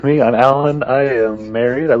Me, I'm Alan. I am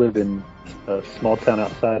married. I live in a small town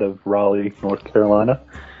outside of Raleigh, North Carolina.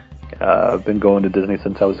 I've been going to Disney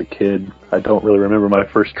since I was a kid. I don't really remember my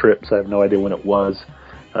first trip, so I have no idea when it was.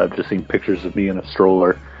 I've just seen pictures of me in a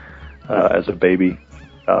stroller as a baby.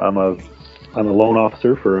 I'm a loan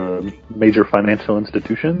officer for a major financial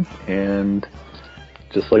institution, and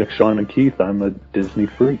just like Sean and Keith, I'm a Disney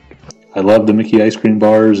freak. I love the Mickey ice cream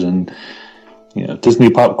bars and Disney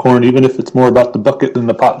popcorn. Even if it's more about the bucket than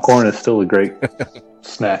the popcorn, it's still a great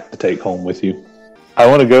snack to take home with you. I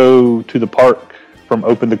want to go to the park from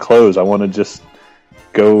open to close. I want to just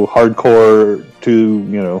go hardcore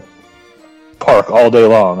to, park all day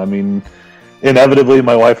long. I mean, inevitably,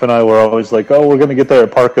 my wife and I were always like, oh, we're going to get there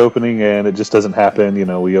at park opening, and it just doesn't happen.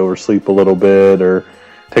 We oversleep a little bit, or it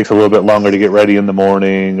takes a little bit longer to get ready in the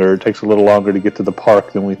morning, or it takes a little longer to get to the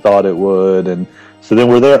park than we thought it would. And so then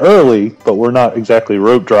we're there early, but we're not exactly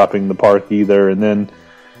rope dropping the park either. And then,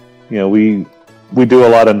 we do a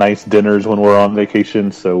lot of nice dinners when we're on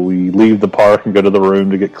vacation. So we leave the park and go to the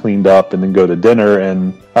room to get cleaned up and then go to dinner.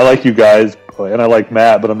 And I like you guys, and I like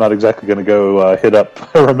Matt, but I'm not exactly going to go hit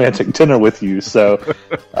up a romantic dinner with you. So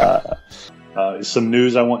some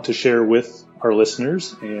news I want to share with our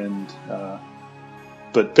listeners.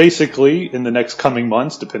 But basically, in the next coming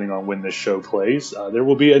months, depending on when this show plays, there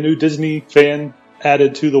will be a new Disney fan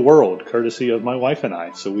added to the world, courtesy of my wife and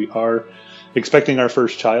I. So we are expecting our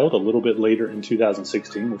first child a little bit later in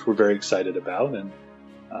 2016, which we're very excited about. And,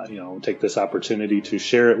 we'll take this opportunity to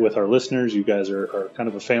share it with our listeners. You guys are kind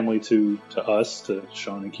of a family to us, to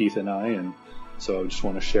Sean and Keith and I. And so I just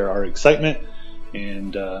want to share our excitement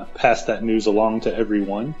and pass that news along to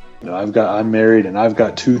everyone. I'm married and I've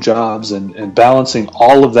got 2 jobs, and balancing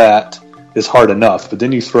all of that is hard enough. But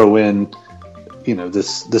then you throw in,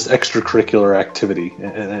 this extracurricular activity,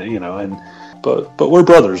 but we're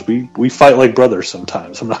brothers. We fight like brothers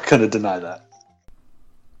sometimes. I'm not going to deny that.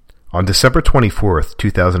 On December 24th,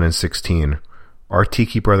 2016, our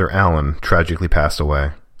Tiki brother Alan tragically passed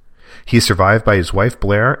away. He is survived by his wife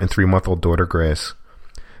Blair and 3-month-old daughter Grace.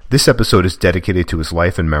 This episode is dedicated to his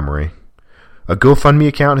life and memory. A GoFundMe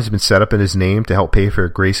account has been set up in his name to help pay for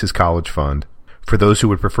Grace's college fund. For those who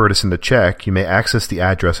would prefer to send a check, you may access the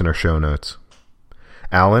address in our show notes.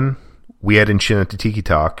 Alan, we at Enchanted Tiki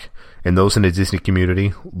Talk, and those in the Disney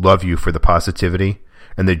community, love you for the positivity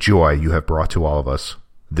and the joy you have brought to all of us.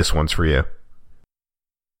 This one's for you.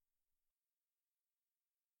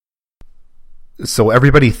 So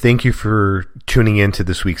everybody, thank you for tuning in to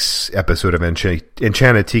this week's episode of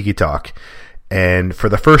Enchanted Tiki Talk. And for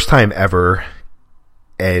the first time ever,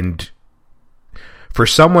 and for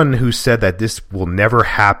someone who said that this will never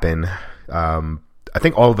happen, I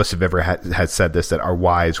think all of us have ever had said this, that our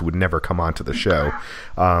wives would never come onto the show.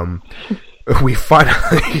 We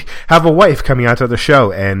finally have a wife coming onto the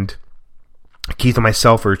show, and Keith and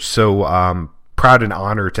myself are so proud and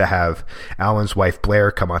honored to have Alan's wife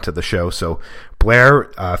Blair come onto the show. So Blair,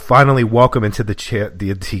 finally welcome into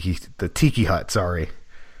the Tiki Hut. Sorry.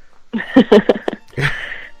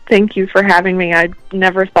 Thank you for having me. I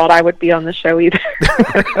never thought I would be on the show either.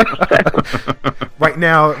 Right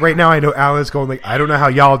now, I know Alan's going like, I don't know how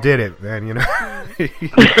y'all did it, man.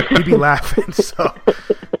 He'd be laughing. So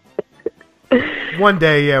one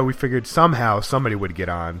day, we figured somehow somebody would get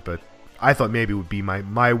on, but I thought maybe it would be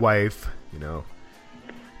my wife,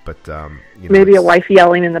 But maybe a wife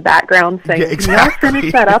yelling in the background saying, exactly. "Can you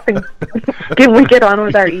finish that up and can we get on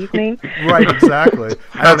with our evening?" Right, exactly.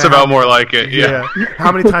 That's about more like it. Yeah.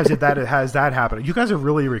 How many times has that happened? You guys are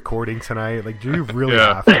really recording tonight. Like, do you really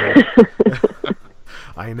laugh?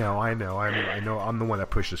 I know. I know. I'm the one that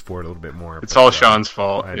pushes forward a little bit more. It's all Sean's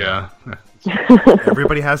fault. Yeah.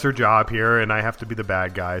 Everybody has their job here, and I have to be the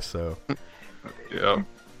bad guy. So. Yeah.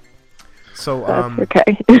 So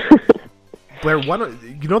okay. Blair,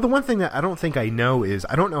 the one thing that I don't think I know is,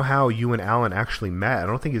 I don't know how you and Alan actually met. I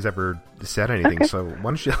don't think he's ever said anything. Okay. So why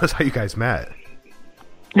don't you tell us how you guys met?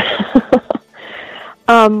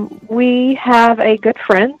 We have a good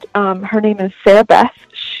friend. Her name is Sarah Beth.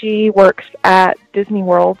 She works at Disney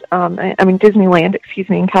World, Disneyland,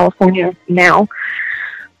 in California now.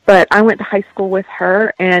 But I went to high school with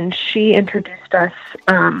her, and she introduced us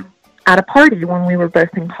at a party when we were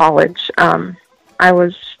both in college. I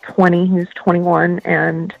was 20, he was 21,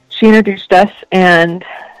 and she introduced us, and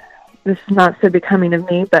this is not so becoming of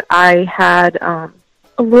me, but I had a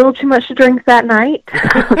little too much to drink that night,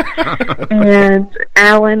 and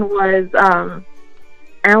Alan was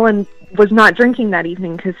not drinking that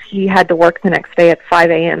evening because he had to work the next day at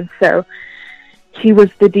 5 a.m., so he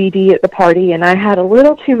was the DD at the party, and I had a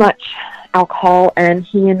little too much alcohol, and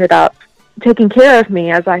he ended up taking care of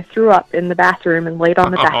me as I threw up in the bathroom and laid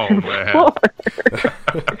on the bathroom floor.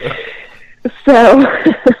 So,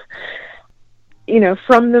 you know,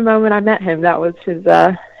 from the moment I met him, that was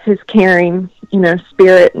his caring, you know,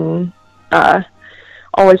 spirit, and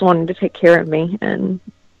always wanted to take care of me. And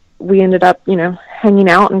we ended up, you know, hanging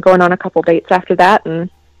out and going on a couple dates after that, and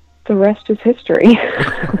the rest is history.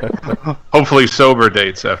 Hopefully sober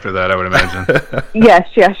dates after that, I would imagine. Yes.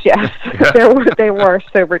 Yeah. They were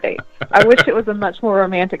sober dates. I wish it was a much more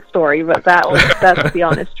romantic story, but that's the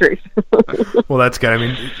honest truth. Well, that's good. I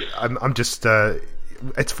mean, I'm just,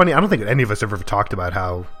 it's funny. I don't think any of us ever talked about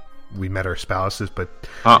how we met our spouses, but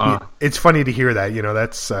it's funny to hear that, you know,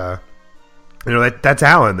 that's, you know, that's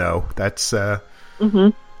Alan though. That's, you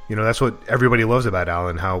know, that's what everybody loves about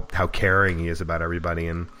Alan, how caring he is about everybody.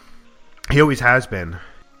 And he always has been.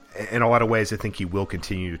 In a lot of ways, I think he will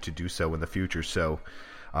continue to do so in the future. So,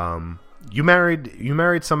 you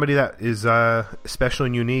married somebody that is special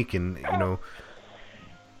and unique, and you know,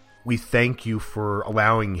 we thank you for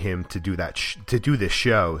allowing him to do that to do this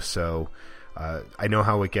show. So, I know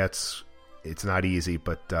how it gets. It's not easy,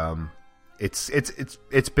 but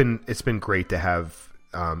it's been great to have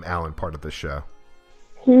Alan part of the show.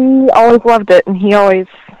 He always loved it, and he always.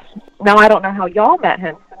 Now I don't know how y'all met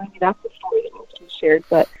him. So maybe that's the story that needs to be shared.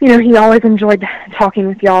 But you know, he always enjoyed talking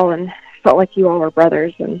with y'all, and felt like you all were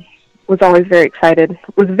brothers, and was always very excited.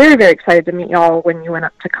 Was very, very excited to meet y'all when you went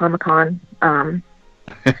up to Comic-Con.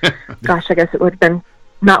 Gosh, I guess it would have been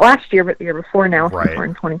not last year, but the year before now. Right. Since we're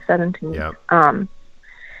in 2017. Yep. And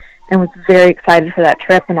was very excited for that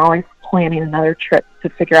trip, and always planning another trip to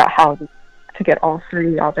figure out how to get all three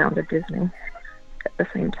of y'all down to Disney at the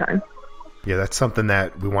same time. Yeah, that's something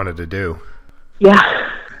that we wanted to do. Yeah.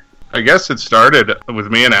 I guess it started with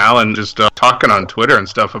me and Alan just talking on Twitter and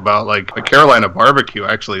stuff about, like, a Carolina barbecue,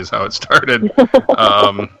 actually, is how it started.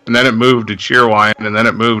 And then it moved to Cheerwine, and then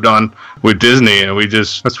it moved on with Disney, and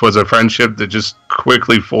this was a friendship that just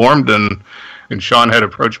quickly formed, and Sean had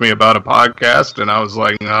approached me about a podcast, and I was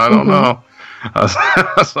like, no, I don't know. I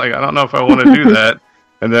was like, I don't know if I want to do that.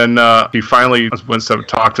 And then he finally went to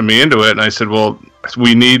talk to me into it, and I said, well,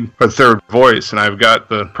 we need a third voice, and I've got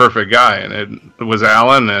the perfect guy. And it was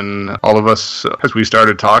Alan, and all of us, as we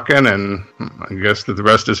started talking, and I guess that the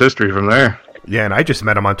rest is history from there. Yeah, and I just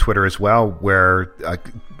met him on Twitter as well, where I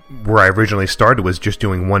originally started was just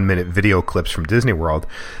doing 1-minute video clips from Disney World.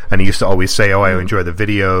 And he used to always say, oh, I enjoy the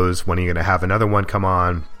videos. When are you going to have another one come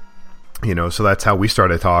on? You know, so that's how we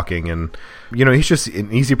started talking. And, you know, he's just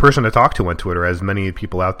an easy person to talk to on Twitter, as many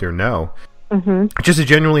people out there know. Mm-hmm. Just a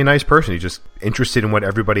genuinely nice person. He's just interested in what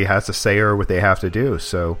everybody has to say or what they have to do.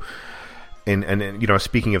 So, and you know,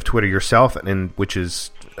 speaking of Twitter yourself, and which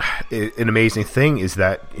is an amazing thing, is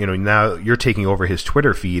that, you know, now you're taking over his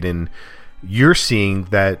Twitter feed, and you're seeing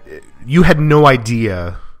that you had no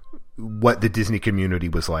idea what the Disney community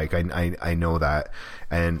was like. I know that.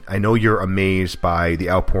 And I know you're amazed by the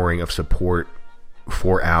outpouring of support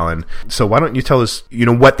for Alan. So why don't you tell us, you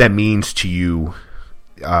know, what that means to you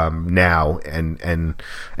now and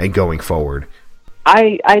going forward?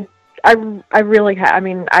 I really I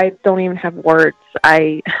mean, I don't even have words.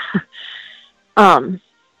 I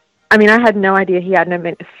mean, I had no idea he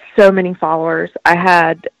had so many followers. I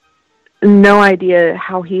had no idea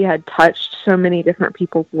how he had touched so many different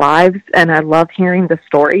people's lives, and I love hearing the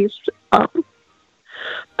stories of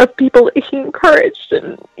people that he encouraged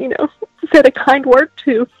and, you know, said a kind word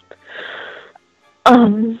to. I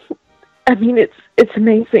mean, it's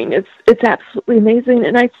amazing. It's absolutely amazing,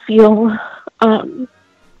 and I feel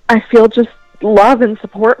just love and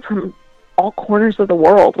support from all corners of the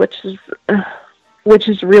world, which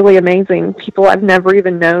is really amazing. People I've never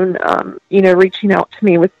even known, you know, reaching out to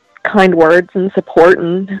me with kind words and support,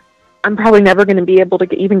 and I'm probably never going to be able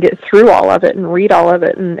to even get through all of it and read all of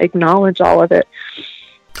it and acknowledge all of it.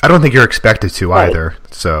 I don't think you're expected to either,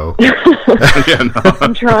 so. Yeah, no.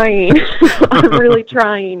 I'm trying. I'm really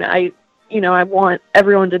trying. I want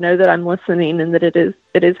everyone to know that I'm listening and that it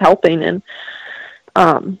is helping, and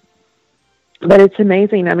but it's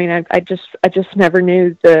amazing. I mean, I just never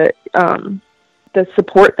knew the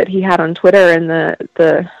support that he had on Twitter and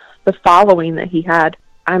the following that he had.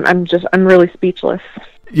 I'm really speechless.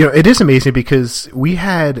 You know, it is amazing because we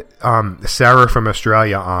had Sarah from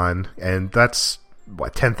Australia on, and that's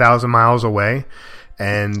 10,000 miles away,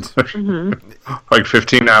 and like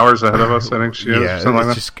 15 hours ahead of us. I think she is. Yeah, something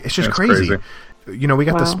like that. It's just crazy. You know, we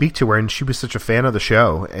got to speak to her, and she was such a fan of the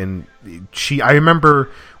show. And I remember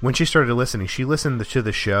when she started listening, she listened to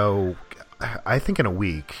the show, I think in a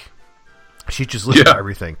week. She just listened to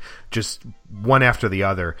everything, just one after the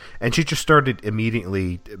other. And she just started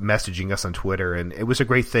immediately messaging us on Twitter, and it was a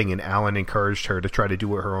great thing. And Alan encouraged her to try to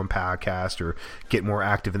do her own podcast or get more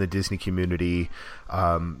active in the Disney community.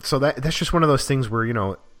 So that's just one of those things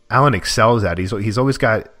where, Alan excels at. He's always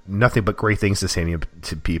got nothing but great things to say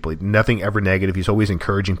to people. Nothing ever negative. He's always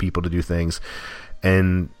encouraging people to do things.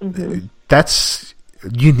 And you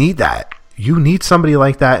need that. You need somebody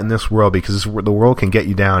like that in this world, because the world can get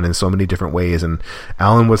you down in so many different ways. And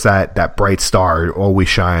Alan was that bright star, always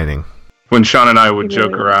shining. When Sean and I would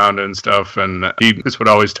joke around and stuff, and he just would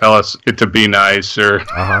always tell us to be nice or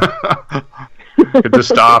to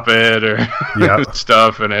stop it or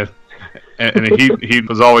stuff. And he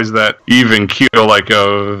was always that even keel, like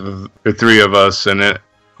of the three of us. And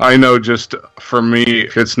I know, just for me,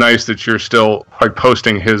 it's nice that you're still like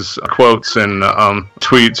posting his quotes and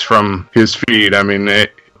tweets from his feed. I mean,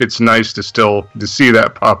 it's nice to see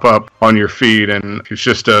that pop up on your feed, and it's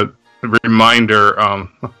just a reminder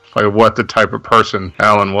like what the type of person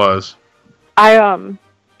Alan was.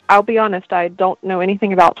 I'll be honest, I don't know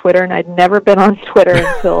anything about Twitter, and I'd never been on Twitter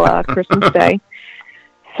until Christmas Day.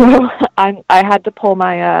 So I had to pull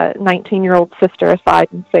my 19-year-old sister aside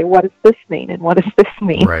and say, what does this mean? And what does this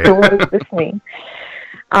mean? Right. So what does this mean?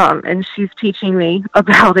 And she's teaching me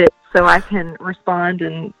about it so I can respond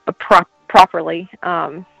and properly.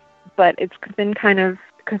 But it's been kind of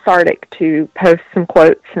cathartic to post some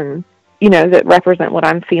quotes and, that represent what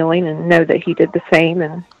I'm feeling, and know that he did the same.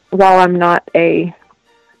 And while I'm not a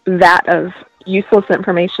vat of useless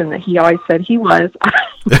information that he always said he was,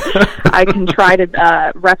 I can try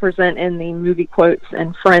to represent in the movie quotes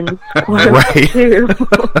and Friends quotes too.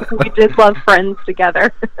 We did love Friends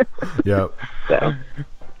together. Yep. So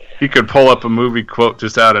he could pull up a movie quote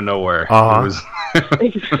just out of nowhere.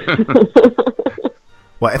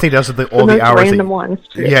 Well, I think those are all the hours. Random ones.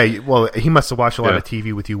 Yeah. Well, he must have watched a lot of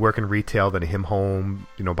TV with you working retail, then him home,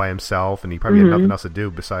 by himself, and he probably had nothing else to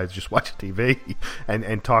do besides just watch TV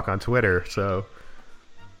and talk on Twitter. So.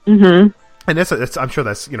 And that's I'm sure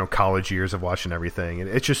that's college years of watching everything, and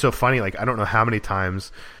it's just so funny. Like, I don't know how many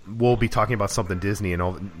times we'll be talking about something Disney,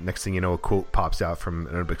 and next thing you know, a quote pops out from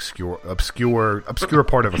an obscure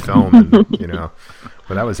part of a film, and, but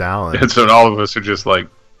that was Alan. And so all of us are just like,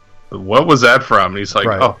 what was that from? And he's like,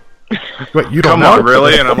 right. oh, wait, you don't come know? on,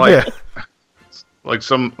 really? And I'm like, like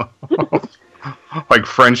some like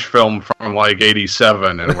French film from like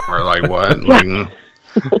 '87, and we're like, what? Like,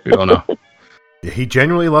 we don't know. He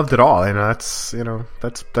genuinely loved it all, and that's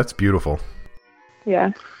that's beautiful.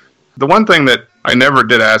 Yeah. The one thing that I never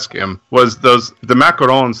did ask him was the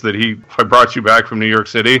macarons that I brought you back from New York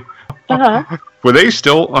City. Were they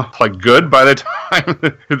still like good by the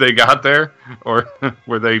time they got there, or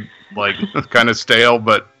were they like kind of stale?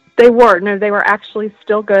 But they were actually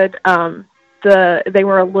still good. They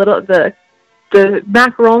were a little the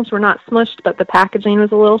macarons were not smushed, but the packaging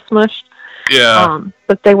was a little smushed. Yeah.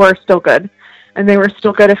 But they were still good. And they were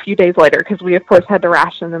still good a few days later, because we, of course, had to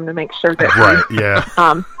ration them to make sure that we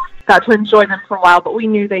got to enjoy them for a while. But we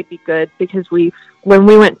knew they'd be good, because when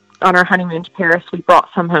we went on our honeymoon to Paris, we brought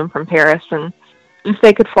some home from Paris. And if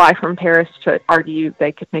they could fly from Paris to RDU,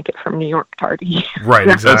 they could make it from New York to RDU. Right,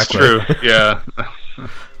 exactly. That's true, yeah.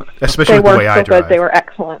 Especially with the way I drive. Good. They were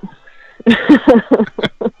excellent.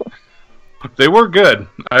 They were good.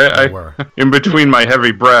 They were. In between my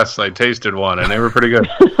heavy breaths, I tasted one, and they were pretty good.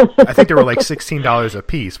 I think they were like $16 a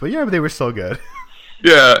piece, but they were still good.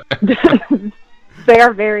 Yeah. They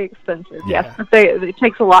are very expensive, yes. It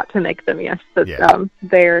takes a lot to make them, yes. But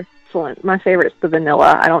they're excellent. My favorite's the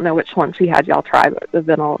vanilla. I don't know which ones he had y'all try, but the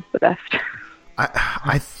vanilla's the best.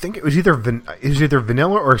 I think it was either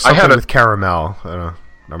vanilla or something with caramel. I don't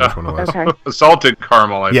know which one it was. Okay. Salted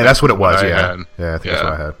caramel, I think. That's what it was, Yeah, I think that's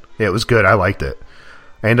what I had. Yeah, it was good. I liked it.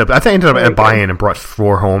 I ended up buying and brought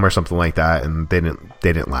 4 home or something like that, and they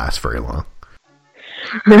didn't last very long.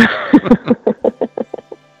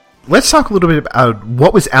 Let's talk a little bit about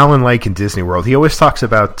what was Alan like in Disney World. He always talks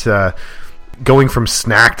about going from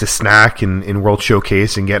snack to snack in World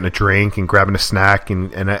Showcase, and getting a drink and grabbing a snack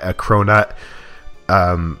and a cronut,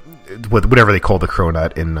 whatever they call the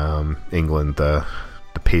cronut in England, the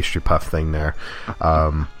pastry puff thing there.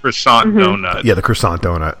 Croissant donut. Yeah, the croissant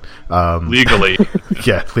donut. Legally.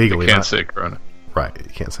 Yeah, legally. You can't say cronut. Right,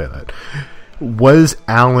 you can't say that.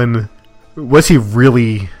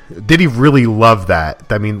 Did he really love that?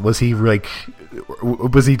 I mean, was he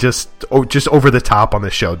just over the top on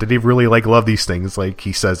the show? Did he really love these things like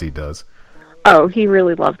he says he does? Oh, he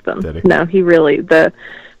really loved them. Did he? No, he really, the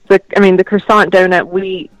croissant donut,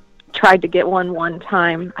 we tried to get one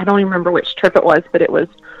time. I don't even remember which trip it was, but it was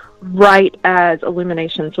right as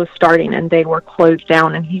Illuminations was starting, and they were closed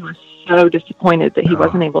down, and he was so disappointed that he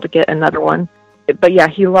wasn't able to get another one. But yeah,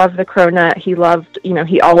 he loved the cronut. He loved,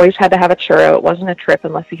 he always had to have a churro. It wasn't a trip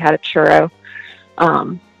unless he had a churro.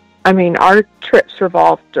 I mean, our trips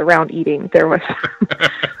revolved around eating. There was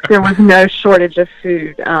no shortage of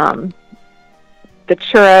food. The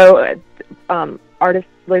churro,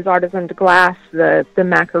 Les Artisans de Glace, the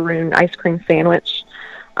macaroon ice cream sandwich.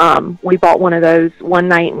 We bought one of those one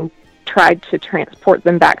night and tried to transport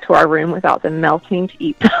them back to our room without them melting to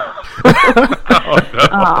eat them.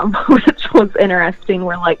 Which was interesting.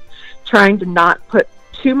 We're like trying to not put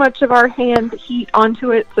too much of our hand heat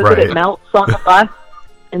onto it so that it melts on the bus,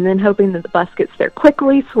 and then hoping that the bus gets there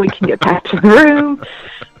quickly so we can get back to the room.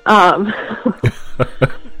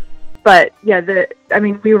 But yeah,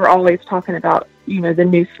 we were always talking about, the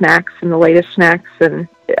new snacks and the latest snacks, and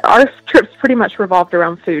our trips pretty much revolved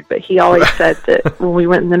around food, but he always said that when we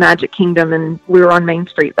went in the Magic Kingdom and we were on Main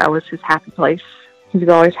Street, that was his happy place. He was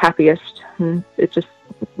always happiest, and it just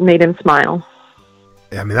made him smile.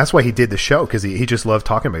 I mean, that's why he did the show, because he just loved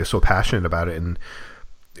talking about it. He was so passionate about it. And,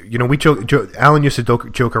 we Alan used to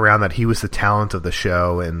joke around that he was the talent of the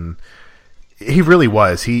show, and he really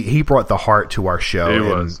was. He brought the heart to our show. He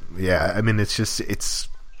was. Yeah, I mean,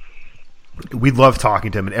 we loved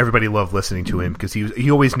talking to him, and everybody loved listening to him, because he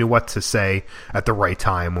always knew what to say at the right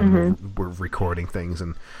time when we're recording things,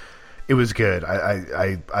 and it was good.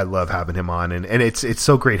 I love having him on, and it's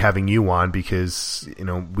so great having you on, because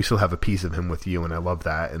we still have a piece of him with you, and I love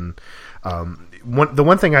that. And the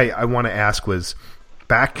one thing I want to ask was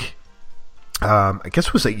back. I guess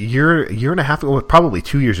it was a year and a half ago, probably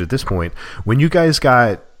 2 years at this point, when you guys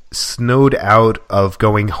got snowed out of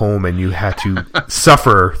going home and you had to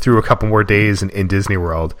suffer through a couple more days in Disney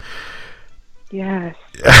World. Yes.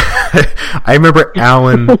 I remember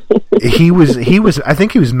Alan, he was I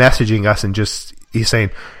think he was messaging us, and he's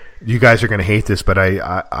saying, you guys are going to hate this, but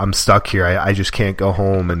I'm stuck here. I just can't go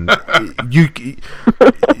home. And you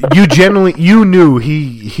knew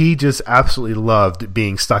he just absolutely loved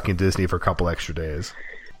being stuck in Disney for a couple extra days.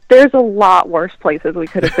 There's a lot worse places we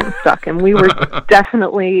could have been stuck, and we were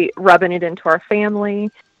definitely rubbing it into our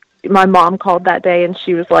family. My mom called that day, and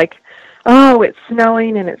she was like, "Oh, it's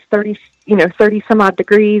snowing, and it's 30 some odd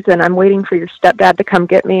degrees, and I'm waiting for your stepdad to come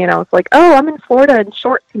get me." And I was like, "Oh, I'm in Florida in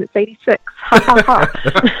shorts, and it's 86." Ha ha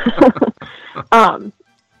ha.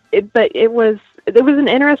 But it was an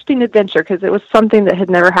interesting adventure, because it was something that had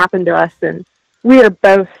never happened to us, and we are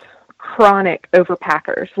both chronic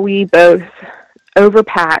overpackers. We both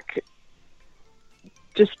overpack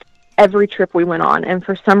just every trip we went on, and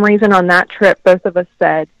for some reason on that trip, both of us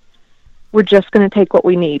said, we're just going to take what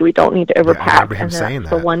we need. We don't need to overpack. Yeah, I remember him saying that.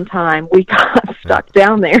 The one time we got stuck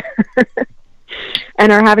down there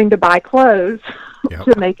and are having to buy clothes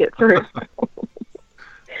to make it through.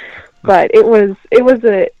 But it was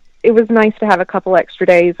nice to have a couple extra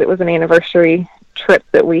days. It was an anniversary trip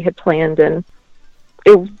that we had planned, and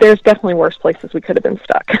there's definitely worse places we could have been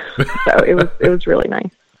stuck. So it was really nice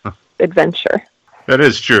adventure. That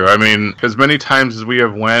is true. I mean, as many times as we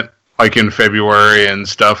have went, like in February and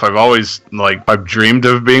stuff, I've dreamed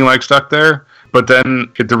of being stuck there, but then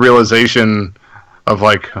get the realization of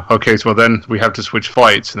okay, so then we have to switch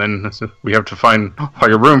flights, and then we have to find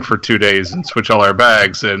a room for 2 days and switch all our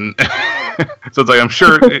bags, and so it's I'm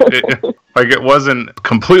sure it wasn't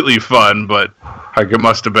completely fun, but it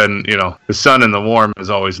must have been, the sun and the warm is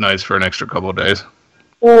always nice for an extra couple of days.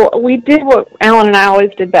 Well, we did what Alan and I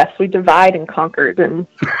always did best. We divide and conquered, and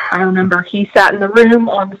I remember he sat in the room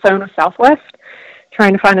on the phone with Southwest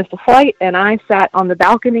trying to find us a flight, and I sat on the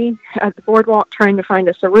balcony at the boardwalk trying to find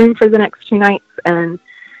us a room for the next 2 nights, and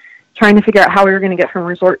trying to figure out how we were going to get from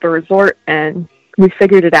resort to resort, and we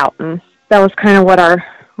figured it out, and that was kind of what our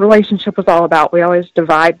relationship was all about. We always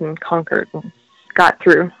divide and conquered and got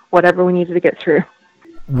through whatever we needed to get through.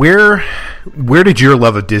 Where did your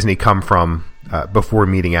love of Disney come from before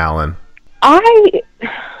meeting Alan? I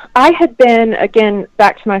had been, again,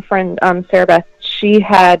 back to my friend Sarah Beth,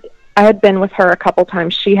 I had been with her a couple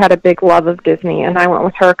times. She had a big love of Disney, and I went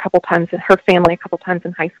with her a couple times, and her family a couple times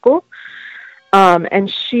in high school. And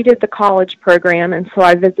she did the college program, and so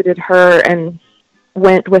I visited her and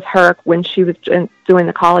went with her when she was doing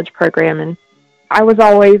the college program. And I was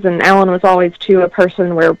always, and Alan was always too, a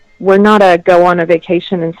person where we're not a go on a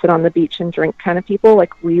vacation and sit on the beach and drink kind of people.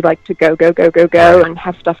 We like to go and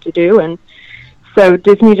have stuff to do. And so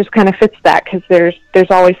Disney just kind of fits that, because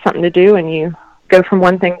there's always something to do, and you go from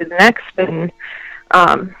one thing to the next. And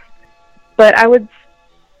but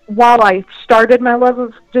while I started my love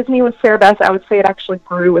of Disney with Sarah Beth, I would say it actually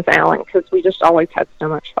grew with Alan, because we just always had so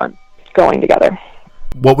much fun going together.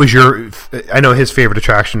 What was your? I know his favorite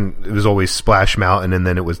attraction. It was always Splash Mountain, and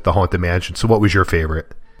then it was the Haunted Mansion. So, what was your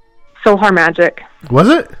favorite? PhilharMagic. Was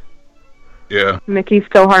it? Yeah. Mickey's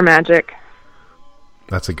PhilharMagic.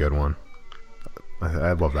 That's a good one.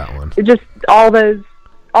 I love that one. It just all those,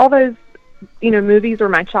 movies were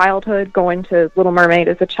my childhood. Going to Little Mermaid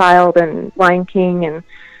as a child and Lion King, and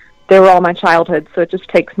they were all my childhood. So it just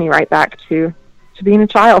takes me right back to being a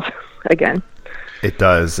child again. It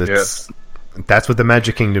does. That's what the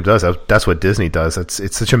Magic Kingdom does. That's what Disney does.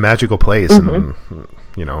 It's such a magical place, and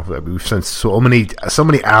we've spent so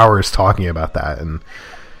many hours talking about that, and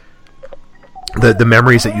the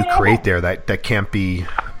memories that you create there that can't be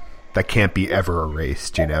ever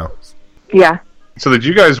erased. Yeah. So that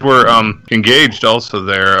you guys were engaged also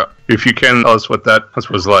there. If you can tell us what that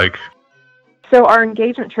was like. So our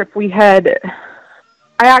engagement trip, I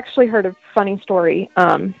actually heard a funny story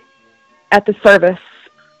at the service.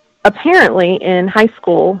 Apparently, in high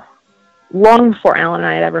school, long before Alan and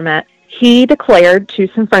I had ever met, he declared to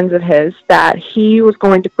some friends of his that he was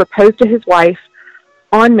going to propose to his wife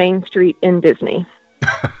on Main Street in Disney.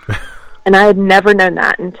 And I had never known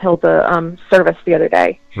that until the service the other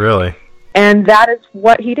day. Really? And that is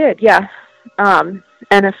what he did, yeah. And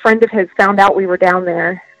a friend of his found out we were down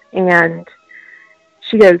there, and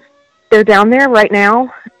she goes, "They're down there right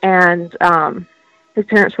now?" And his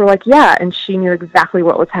parents were like, "Yeah," and she knew exactly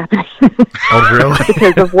what was happening. Oh, really?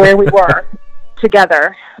 Because of where we were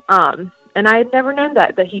together. And I had never known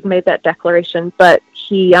that he'd made that declaration, but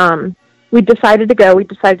we decided to go. We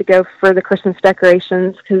decided to go for the Christmas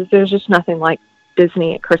decorations because there's just nothing like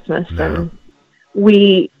Disney at Christmas. No. And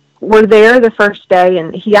we were there the first day,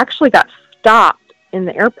 and he actually got stopped in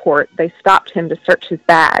the airport. They stopped him to search his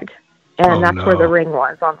bag, and that's where the ring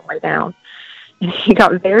was on the way down. And he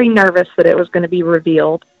got very nervous that it was going to be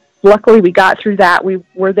revealed. Luckily, we got through that. We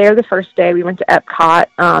were there the first day. We went to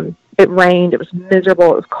Epcot. It rained. It was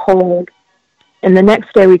miserable. It was cold. And the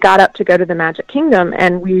next day, we got up to go to the Magic Kingdom,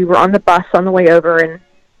 and we were on the bus on the way over, and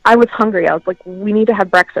I was hungry. I was like, "We need to have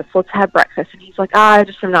breakfast. Let's have breakfast." And he's like, "I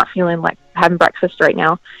just am not feeling like having breakfast right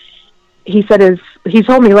now." He said he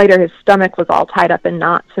told me later his stomach was all tied up in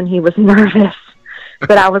knots, and he was nervous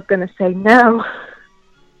that I was going to say no.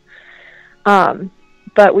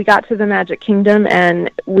 But we got to the Magic Kingdom, and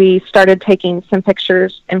we started taking some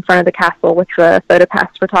pictures in front of the castle with the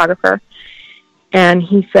PhotoPass photographer. And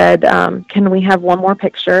he said, "Can we have one more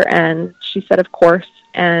picture?" And she said, "Of course."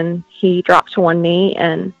 And he dropped to one knee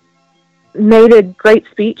and made a great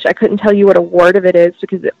speech. I couldn't tell you what a word of it is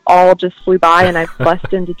because it all just flew by, and I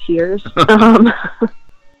burst into tears.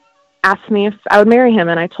 Asked me if I would marry him,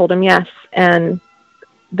 and I told him yes. And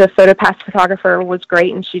the PhotoPass photographer was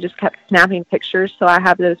great, and she just kept snapping pictures, so I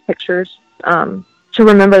have those pictures to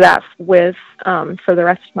remember that with for the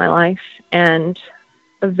rest of my life. And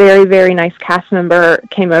a very, very nice cast member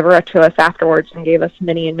came over to us afterwards and gave us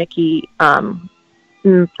Minnie and Mickey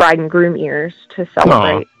bride and groom ears to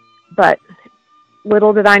celebrate. Aww. But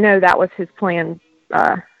little did I know that was his plan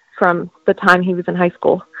from the time he was in high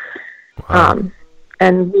school. Wow.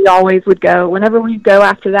 And we always would go, whenever we'd go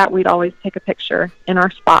after that, we'd always take a picture in our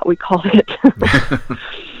spot, we called it,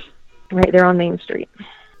 right there on Main Street.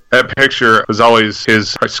 That picture was always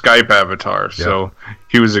his Skype avatar, yep. So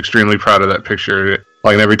he was extremely proud of that picture.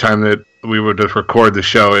 Like every time that we would record the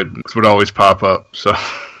show, it would always pop up. So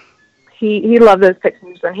he loved those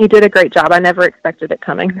pictures, and he did a great job. I never expected it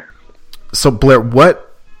coming. So Blair,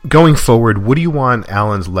 going forward, what do you want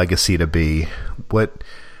Alan's legacy to be?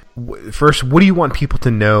 First, what do you want people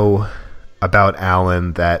to know about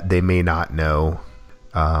Alan that they may not know?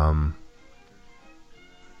 Alan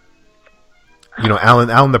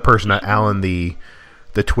the person, not Alan the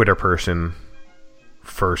Twitter person.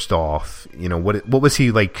 First off, what was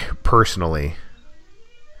he like personally?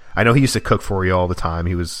 I know he used to cook for you all the time.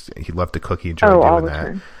 He loved to cook. He enjoyed doing that.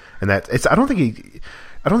 Time. And I don't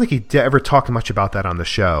think he ever talked much about that on the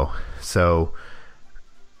show. So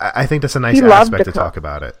I think that's a nice aspect to talk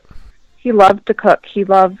about it. He loved to cook.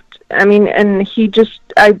 And he just,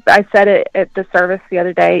 I said it at the service the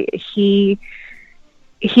other day, he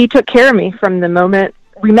took care of me from the moment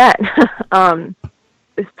we met.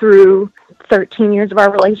 Through 13 years of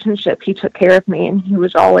our relationship, he took care of me, and he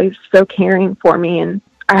was always so caring for me. And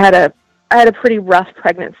I had a pretty rough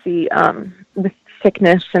pregnancy, with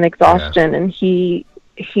sickness and exhaustion, and he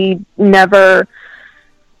never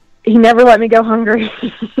let me go hungry.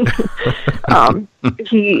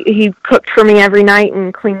 He cooked for me every night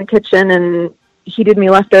and cleaned the kitchen, and he did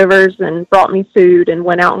me leftovers and brought me food and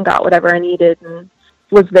went out and got whatever I needed and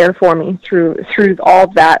was there for me through all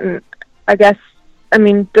of that. And I guess,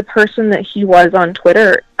 the person that he was on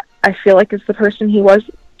Twitter, I feel like is the person he was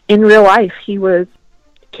in real life. He was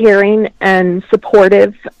caring and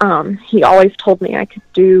supportive. He always told me I could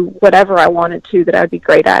do whatever I wanted to, that I would be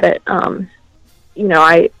great at it. You know,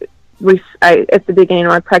 I at the beginning of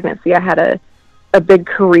my pregnancy, I had a big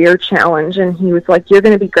career challenge, and he was like, "You're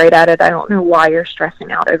going to be great at it. I don't know why you're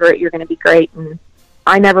stressing out over it. You're going to be great." And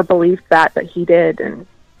I never believed that, but he did. And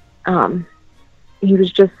he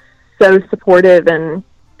was just so supportive and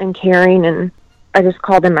caring, and I just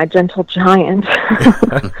called him my gentle giant.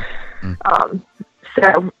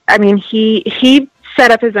 So, I mean, he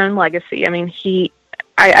set up his own legacy. I mean,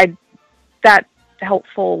 that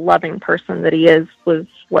helpful, loving person that he is was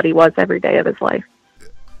what he was every day of his life.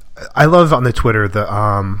 I love on the Twitter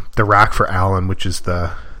the Rack for Alan, which is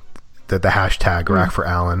the hashtag Rack for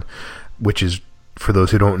Alan, which is, for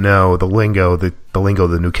those who don't know, the lingo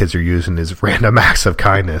the new kids are using is random acts of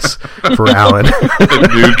kindness for Alan. The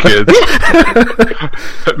new kids.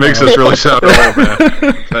 That makes us really sound old,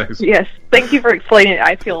 man. Thanks. Yes, thank you for explaining it.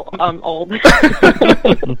 I feel old.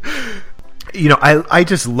 You know, I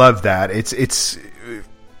just love that. It's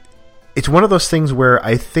one of those things where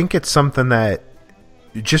I think it's something that,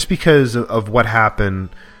 just because of what happened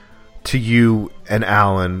to you and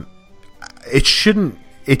Alan, it shouldn't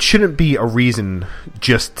be a reason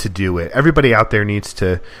just to do it. Everybody out there needs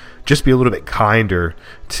to just be a little bit kinder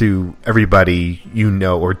to everybody you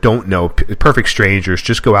know or don't know. Perfect strangers,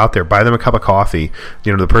 just go out there, buy them a cup of coffee.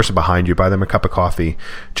 You know, the person behind you, buy them a cup of coffee.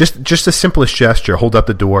 Just the simplest gesture. Hold up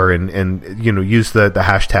the door and you know, use the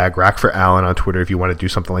hashtag Rack for Alan on Twitter if you want to do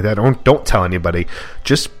something like that. Don't tell anybody.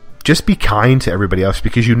 Just be kind to everybody else,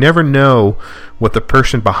 because you never know what the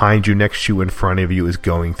person behind you, next to you, in front of you is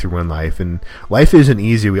going through in life. And life isn't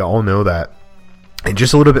easy. We all know that. And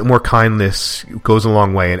just a little bit more kindness goes a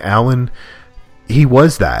long way. And Alan, he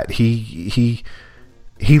was that. He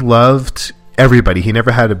loved everybody. He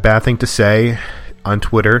never had a bad thing to say on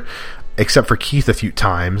Twitter, except for Keith a few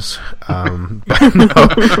times.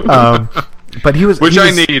 But he was,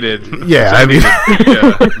 I needed. Yeah, I needed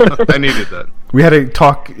that. We had to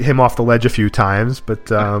talk him off the ledge a few times, but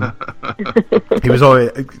he was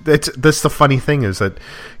always. That's the funny thing, is that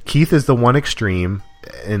Keith is the one extreme,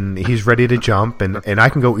 and he's ready to jump, and I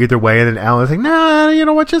can go either way. And then Alan's like, "Nah, you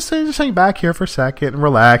know what? Just hang back here for a second and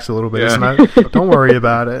relax a little bit. Yeah. Don't worry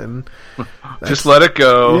about it. And just let it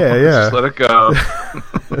go. Yeah. Just let it go."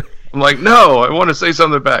 I'm like, "No, I want to say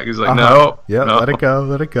something back." He's like, "No, yeah, no. let it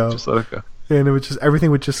go. Just let it go." And it was just,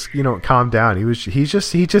 everything would just, you know, calm down. He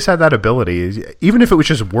just had that ability. Even if it was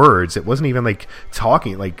just words, it wasn't even like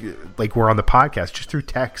talking, like we're on the podcast, just through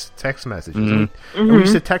text messages. Mm-hmm. And we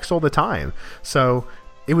used to text all the time, so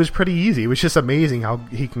it was pretty easy. It was just amazing how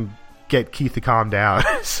he can get Keith to calm down.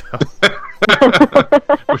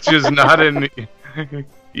 Which is not an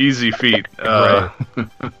easy feat. Right.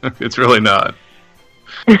 It's really not.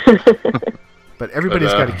 But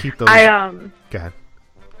everybody's got to keep those. Go ahead.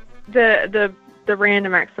 The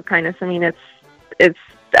random acts of kindness. I mean, it's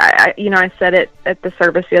I said it at the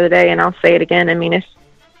service the other day, and I'll say it again. I mean,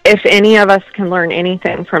 if any of us can learn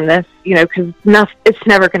anything from this, you know, because it's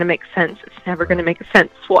never going to make sense. It's never going to make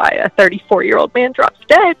sense why a 34-year-old man drops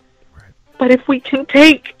dead. Right. But if we can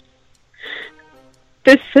take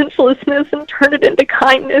this senselessness and turn it into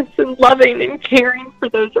kindness and loving and caring for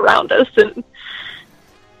those around us, and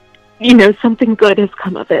you know, something good has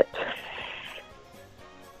come of it.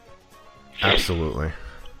 Absolutely.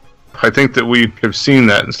 I think that we have seen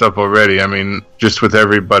that and stuff already. I mean, just with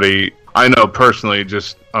everybody, I know personally,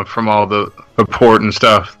 just from all the report and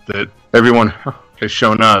stuff that everyone has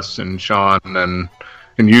shown us, and Sean and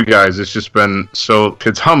you guys, it's just been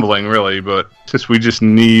it's humbling, really, but we just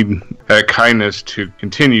need that kindness to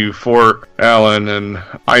continue for Alan. And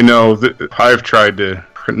I know that I've tried to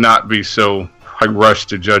not be so rush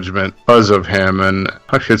to judgment because of him, and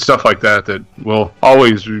it's stuff like that will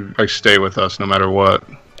always stay with us no matter what.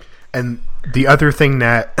 And the other thing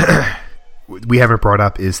that we haven't brought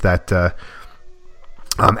up is that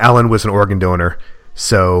Alan was an organ donor,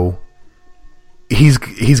 so he's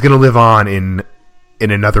going to live on in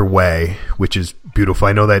another way, which is beautiful.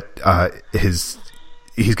 I know that he's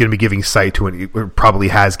going to be giving sight to probably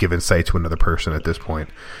has given sight to another person at this point,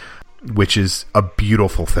 which is a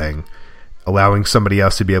beautiful thing. Allowing somebody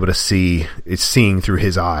else to be able to see, it's seeing through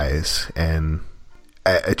his eyes, and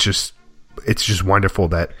it's just wonderful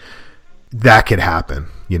that could happen.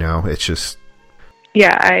 You know, it's just.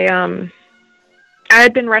 Yeah, I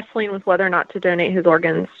had been wrestling with whether or not to donate his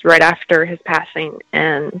organs right after his passing,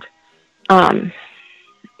 and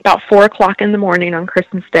about 4:00 in the morning on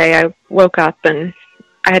Christmas Day, I woke up and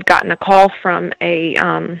I had gotten a call from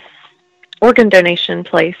a organ donation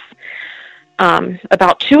place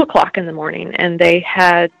about 2:00 in the morning, and they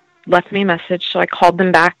had left me a message, so I called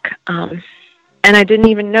them back. And I didn't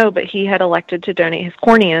even know, but he had elected to donate his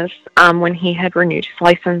corneas when he had renewed his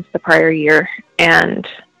license the prior year. And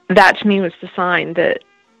that to me was the sign that's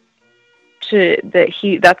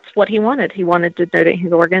what he wanted. He wanted to donate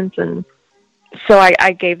his organs. And so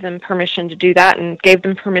I gave them permission to do that, and gave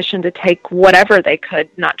them permission to take whatever they could,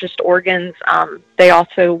 not just organs. They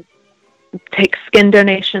also take skin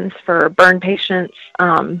donations for burn patients,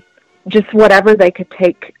 just whatever they could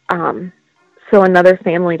take, so another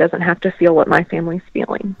family doesn't have to feel what my family's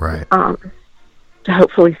feeling. Right. To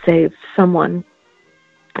hopefully save someone's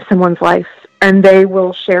life. And they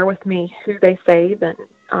will share with me who they save, and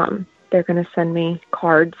they're going to send me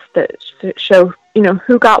cards that show,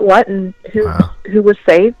 who got what and who was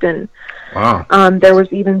saved. And there was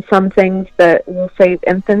even some things that will save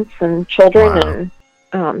infants and children,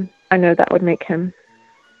 and I know that would make him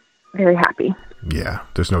very happy. Yeah,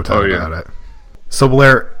 there's no doubt about it. So,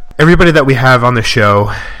 Blair, everybody that we have on the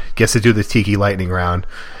show gets to do the Tiki Lightning Round.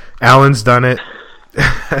 Alan's done it.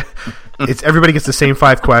 Everybody gets the same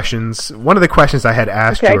 5 questions. One of the questions I had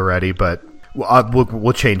asked you already, but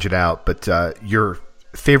we'll change it out. But your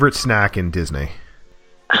favorite snack in Disney?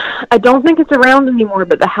 I don't think it's around anymore,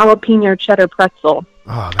 but the jalapeno cheddar pretzel.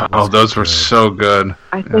 Those were so good.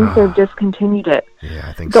 I think they've discontinued it. Yeah,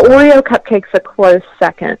 I think the Oreo cupcake's a close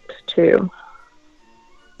second, too.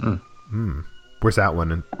 Where's that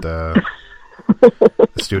one? In the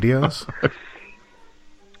studios?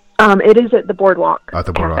 It is at the Boardwalk At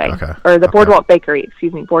the Boardwalk, Cafe. okay. Or the Boardwalk Bakery,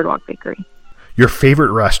 Boardwalk Bakery. Your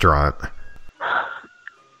favorite restaurant?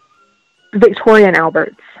 Victoria and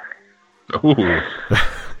Albert's. Ooh.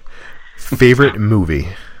 Favorite movie?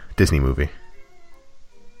 Disney movie?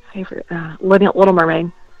 Favorite? Little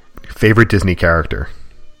Mermaid. Favorite Disney character?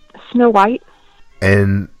 Snow White.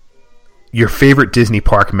 And your favorite Disney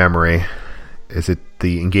park memory? Is it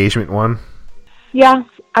the engagement one? Yeah,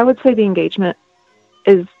 I would say the engagement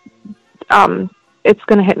is, it's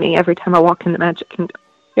going to hit me every time I walk in the Magic Kingdom.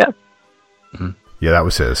 Yeah. Mm-hmm. Yeah, that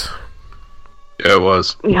was his. Yeah, it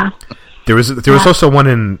was. Yeah. There was also one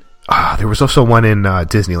in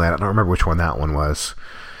Disneyland. I don't remember which one that one was.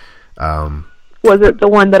 Was it the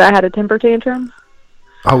one that I had a temper tantrum?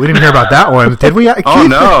 Oh, we didn't hear about that one, did we? Oh,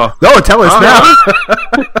 no. No, tell us now.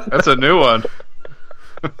 That's a new one.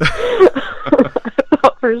 I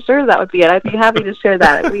thought for sure that would be it. I'd be happy to share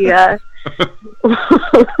that.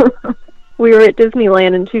 We were at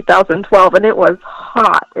Disneyland in 2012, and it was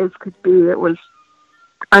hot as could be. It was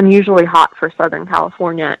unusually hot for Southern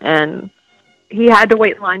California, and he had to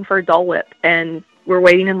wait in line for a Dole Whip, and we're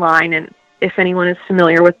waiting in line, and if anyone is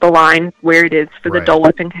familiar with the line where it is for the Dole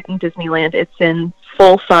Whip in Disneyland, it's in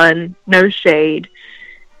full sun, no shade,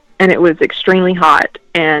 and it was extremely hot,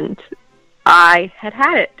 and I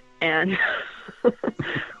had it, and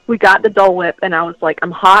we got the Dole Whip, and I was like, I'm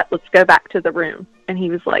hot, let's go back to the room. And he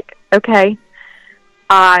was like, okay.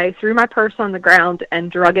 I threw my purse on the ground and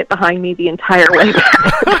drug it behind me the entire way back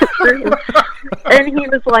to the room. And he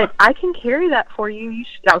was like, I can carry that for you.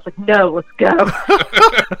 I was like, no, let's go.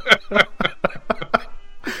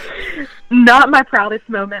 Not my proudest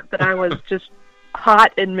moment, but I was just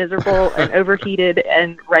hot and miserable and overheated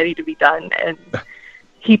and ready to be done. And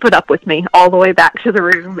he put up with me all the way back to the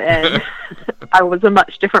room, and I was a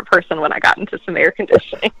much different person when I got into some air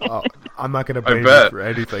conditioning. Oh, I'm not going to blame you for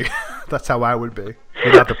anything. That's how I would be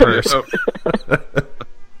without the purse.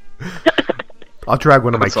 I'll drag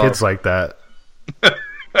one of my kids like that.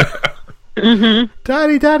 Mm-hmm.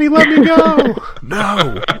 Daddy, let me go.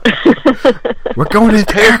 No. We're going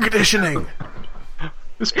into air conditioning.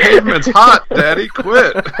 This pavement's hot, Daddy.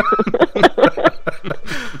 Quit.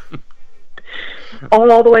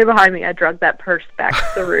 All the way behind me, I drug that purse back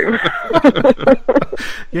to the room.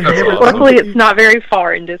 Luckily, it's not very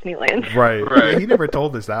far in Disneyland. Right. Yeah, he never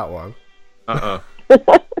told us that one.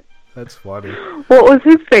 That's funny. What was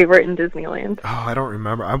his favorite in Disneyland? Oh, I don't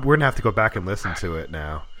remember. We're going to have to go back and listen to it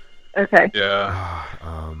now. Okay. Yeah.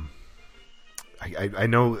 I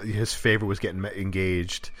know his favorite was getting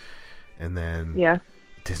engaged, and then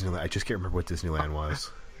Disneyland. I just can't remember what Disneyland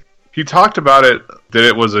was. He talked about it, that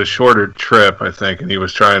it was a shorter trip, I think, and he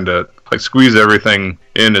was trying to squeeze everything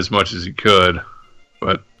in as much as he could.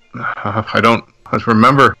 But I don't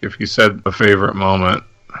remember if he said a favorite moment.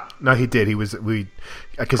 No, he did.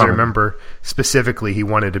 Because I remember specifically he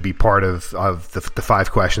wanted to be part of the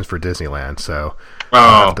 5 questions for Disneyland. So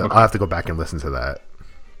I'll have to go back and listen to that.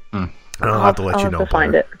 And I'll have to let you know. To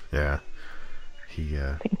find it. Yeah.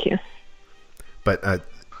 Thank you. But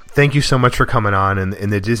thank you so much for coming on, and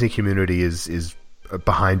the Disney community is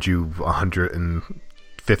behind you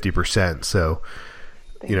 150% 50%. So,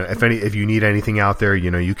 if you need anything out there,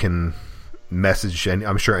 you can message, and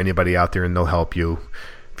I'm sure anybody out there, and they'll help you.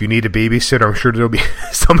 If you need a babysitter, I'm sure there'll be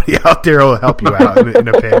somebody out there who'll help you out in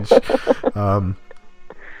a pinch.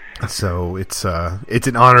 So it's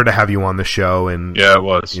an honor to have you on the show, and yeah, it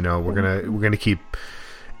was. We're gonna keep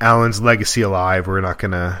Alan's legacy alive. We're not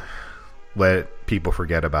gonna let people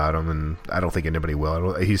forget about him, and I don't think anybody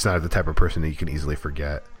will. He's not the type of person that you can easily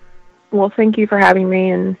forget. Well, thank you for having me,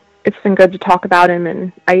 and it's been good to talk about him.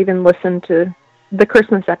 And I even listened to the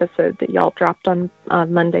Christmas episode that y'all dropped on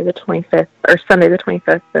Monday the 25th, or Sunday the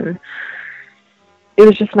 25th, and it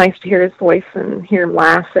was just nice to hear his voice and hear him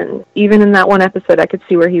laugh. And even in that one episode, I could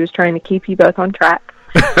see where he was trying to keep you both on track.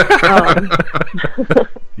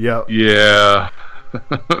 Yep. Yeah.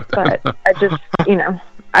 But I just,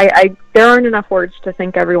 I there aren't enough words to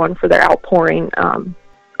thank everyone for their outpouring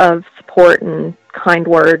of support and kind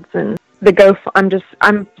words. And the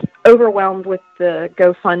I'm overwhelmed with the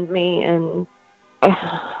GoFundMe, and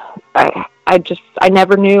I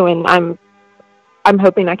never knew, and I'm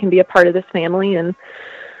hoping I can be a part of this family and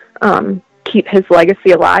keep his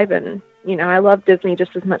legacy alive. And I love Disney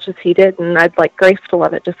just as much as he did, and I'd like Grace to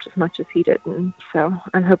love it just as much as he did. And so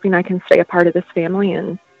I'm hoping I can stay a part of this family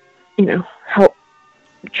and help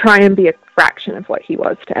try and be a fraction of what he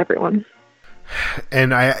was to everyone.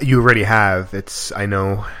 And you already have. I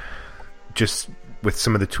know, just with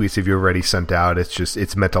some of the tweets that you already sent out,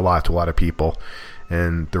 it's meant a lot to a lot of people,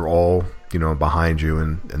 and they're all behind you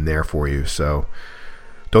and there for you. So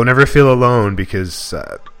don't ever feel alone, because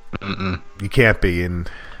you can't be. And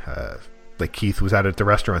like Keith was out at the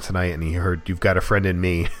restaurant tonight, and he heard "You've got a friend in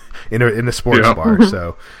me" in a sports bar.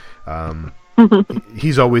 So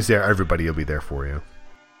he's always there. Everybody will be there for you.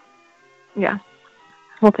 Yeah.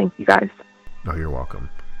 Well, thank you guys. Oh, you're welcome.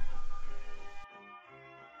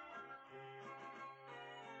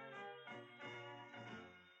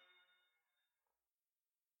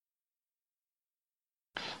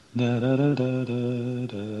 Da da da da da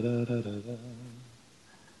da da da da.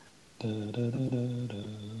 Da da da da da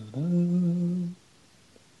da.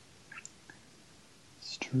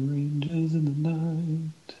 Strangers in the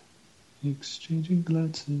night, exchanging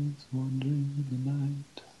glances, wandering in the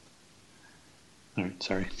night. All right,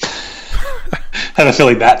 sorry. I have a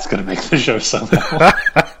feeling that's going to make the show somehow.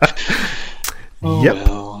 Yep.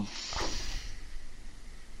 Well.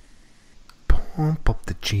 Pump up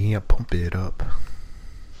the jam, pump it up.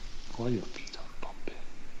 Why your feet are pumping?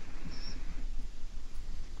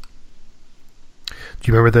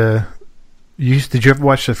 Do you remember did you ever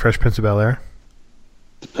watch The Fresh Prince of Bel-Air?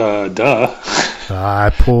 Duh.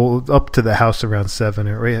 I pulled up to the house around 7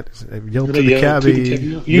 or 8. Yelled to the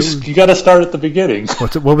cabbie. You got to start at the beginning.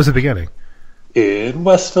 What was the beginning? In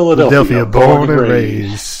West Philadelphia, born and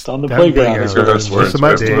raised on the playground. Most of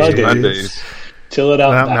my days. Chilling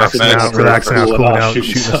out, relaxing out, cooling out,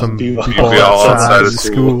 shooting some people outside of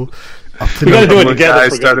school. We got to do it together.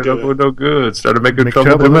 Started no good. Started making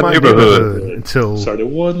trouble in my neighborhood. Until started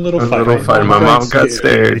one little fight. My mom got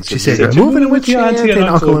scared. She said, "You're moving in with your auntie and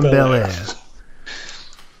uncle in Bel-Air."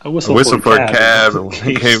 I whistled for a cab and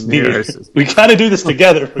came near. We got to do this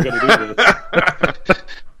together if we're going to do this.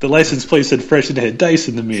 The license plate said fresh and had dice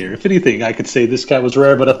in the mirror. If anything, I could say this guy was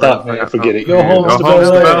rare, but I thought, man, forget it. Go home to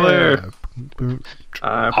Bel-Air.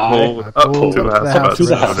 I pulled up to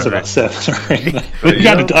the house about 7 or 8. We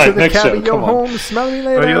got to die next show. Come on. Smell you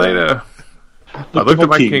later. See you later. I looked at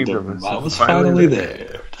my kingdom. I was finally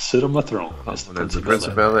there to sit on my throne as the Prince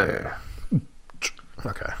of Bel-Air.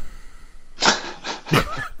 Okay.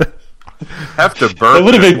 Have to burn. It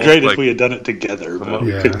would have been great if we had done it together, but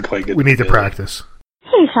we couldn't quite get it. We need to practice.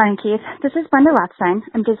 Hey, Sean and Keith. This is Brenda Lapstein.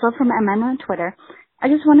 I'm Giselle from MN on Twitter. I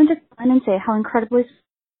just wanted to come in and say how incredibly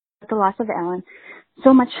the loss of Alan.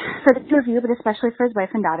 So much for the two of you, but especially for his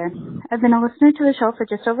wife and daughter. I've been a listener to the show for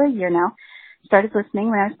just over a year now. Started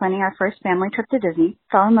listening when I was planning our first family trip to Disney.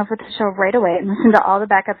 Fell in love with the show right away and listened to all the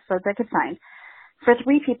back episodes I could find. For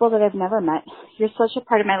 3 people that I've never met, you're such a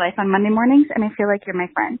part of my life on Monday mornings, and I feel like you're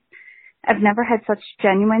my friend. I've never had such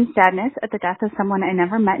genuine sadness at the death of someone I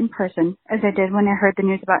never met in person as I did when I heard the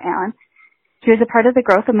news about Alan. He was a part of the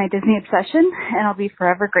growth of my Disney obsession, and I'll be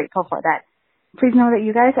forever grateful for that. Please know that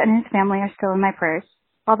you guys and his family are still in my prayers.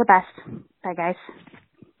 All the best. Bye, guys.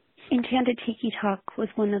 Enchanted Tiki Talk was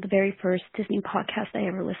one of the very first Disney podcasts I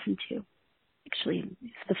ever listened to. Actually,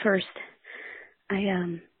 it's the first.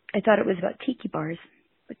 I thought it was about tiki bars,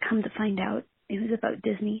 but come to find out, it was about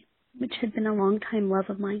Disney, which had been a long-time love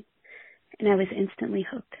of mine, and I was instantly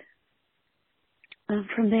hooked.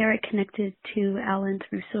 From there, I connected to Alan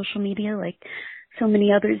through social media, like so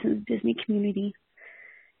many others in the Disney community.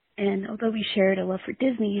 And although we shared a love for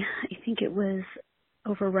Disney, I think it was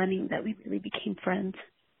overrunning that we really became friends.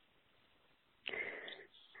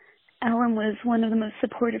 Alan was one of the most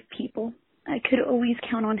supportive people. I could always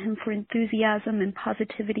count on him for enthusiasm and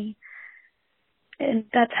positivity. And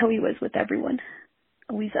that's how he was with everyone.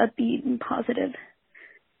 Always upbeat and positive.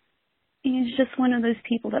 He's just one of those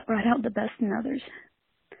people that brought out the best in others.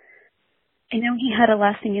 I know he had a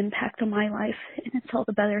lasting impact on my life, and it's all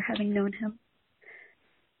the better having known him.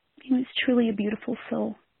 He was truly a beautiful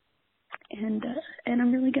soul, and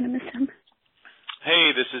I'm really going to miss him.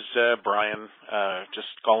 Hey, this is Brian. Just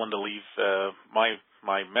calling to leave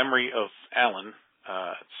my memory of Alan.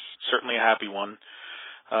 It's certainly a happy one.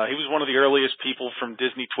 He was one of the earliest people from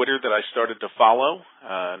Disney Twitter that I started to follow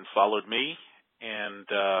and followed me. And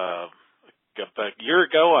about a year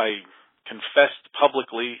ago, I confessed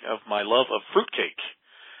publicly of my love of fruitcake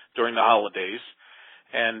during the holidays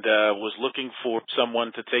and was looking for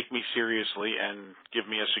someone to take me seriously and give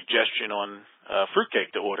me a suggestion on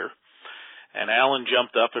fruitcake to order. And Alan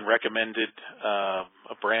jumped up and recommended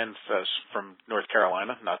a brand from North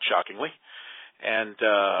Carolina, not shockingly. And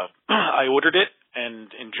I ordered it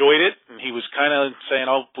and enjoyed it. And he was kind of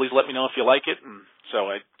saying, oh, please let me know if you like it. And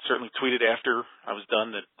so I certainly tweeted after I was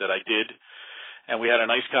done that I did. And we had a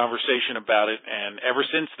nice conversation about it. And ever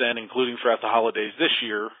since then, including throughout the holidays this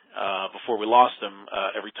year, before we lost him,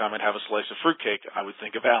 every time I'd have a slice of fruitcake, I would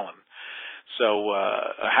think of Alan. So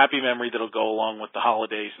a happy memory that'll go along with the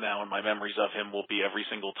holidays now, and my memories of him will be every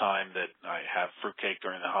single time that I have fruitcake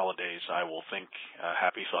during the holidays, I will think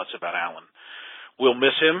happy thoughts about Alan. We'll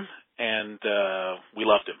miss him, and we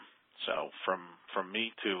loved him. So from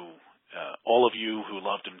me to all of you who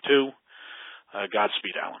loved him too,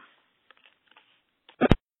 Godspeed, Alan.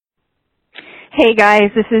 Hey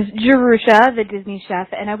guys, this is Jerusha, the Disney chef,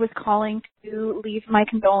 and I was calling to leave my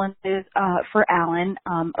condolences for Alan.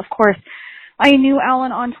 Of course, I knew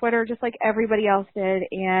Alan on Twitter just like everybody else did,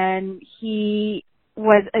 and he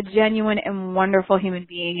was a genuine and wonderful human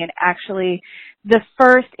being, and actually the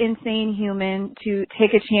first insane human to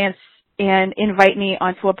take a chance and invite me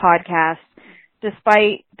onto a podcast,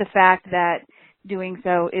 despite the fact that doing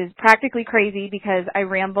so is practically crazy because I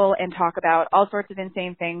ramble and talk about all sorts of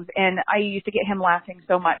insane things, and I used to get him laughing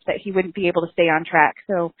so much that he wouldn't be able to stay on track.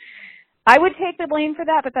 So I would take the blame for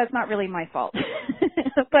that, but that's not really my fault.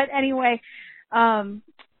 But anyway,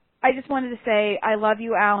 I just wanted to say I love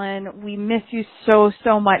you, Alan. We miss you so,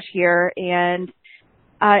 so much here, and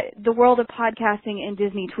the world of podcasting and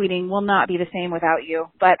Disney tweeting will not be the same without you,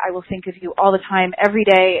 but I will think of you all the time, every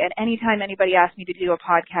day, and anytime anybody asks me to do a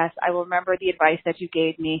podcast, I will remember the advice that you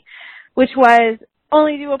gave me, which was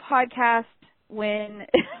only do a podcast when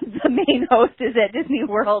the main host is at Disney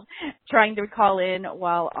World trying to call in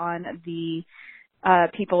while on the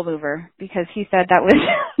People Mover, because he said that was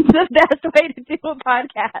the best way to do a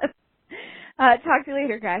podcast. Talk to you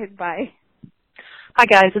later, guys. Bye. Hi,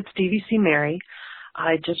 guys. It's DVC Mary.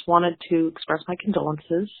 I just wanted to express my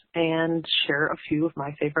condolences and share a few of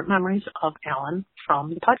my favorite memories of Alan from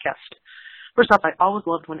the podcast. First off, I always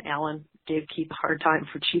loved when Alan gave Keith a hard time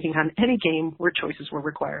for cheating on any game where choices were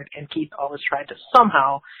required, and Keith always tried to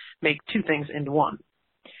somehow make two things into one.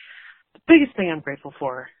 The biggest thing I'm grateful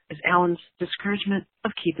for is Alan's discouragement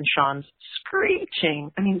of Keith and Sean's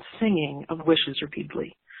singing of wishes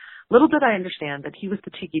repeatedly. Little did I understand that he was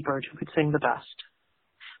the tiki bird who could sing the best.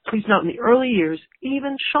 Please note, in the early years,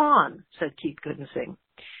 even Sean said Keith couldn't sing.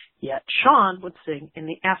 Yet Sean would sing in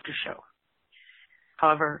the after show.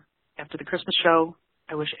 However, after the Christmas show,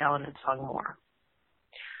 I wish Alan had sung more.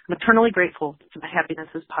 I'm eternally grateful for the happiness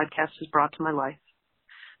this podcast has brought to my life.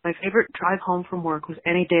 My favorite drive home from work was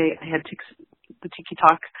any day I had the Tiki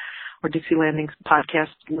Talk or Dixie Landings podcast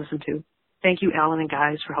to listen to. Thank you, Alan and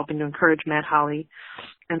guys, for helping to encourage Matt, Holly,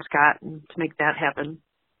 and Scott and to make that happen.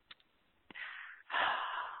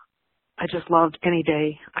 I just loved any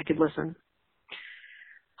day I could listen.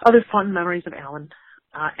 Other fun memories of Alan.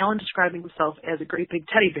 Alan describing himself as a great big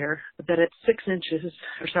teddy bear, but that at 6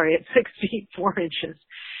 feet 4 inches,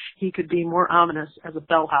 he could be more ominous as a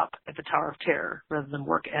bellhop at the Tower of Terror rather than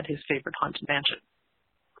work at his favorite haunted mansion.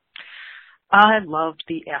 I loved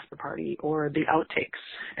the after party, or the outtakes,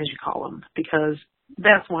 as you call them, because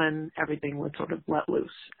that's when everything would sort of let loose.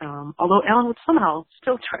 Although Alan would somehow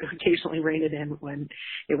still try to occasionally rein it in when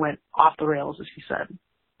it went off the rails, as he said.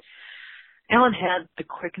 Alan had the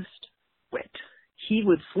quickest wit. He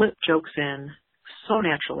would slip jokes in so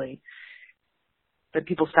naturally that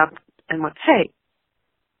people stopped and went, hey,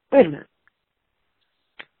 wait a minute.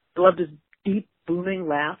 I loved his deep, booming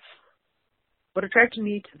laugh. What attracted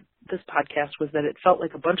me to this podcast was that it felt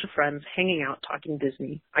like a bunch of friends hanging out talking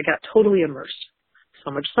Disney. I got totally immersed.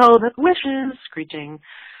 so much so that wishes screeching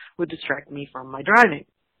would distract me from my driving.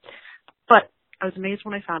 But I was amazed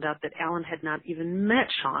when I found out that Alan had not even met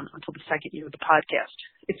Sean until the second year of the podcast.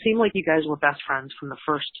 It seemed like you guys were best friends from the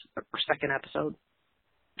first or second episode.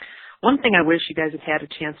 One thing I wish you guys had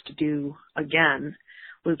a chance to do again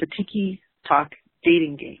was the Tiki Talk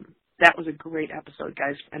dating game. That was a great episode,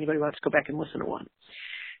 guys. If anybody wants to go back and listen to one.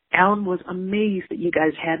 Alan was amazed that you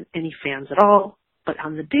guys hadn't any fans at all, but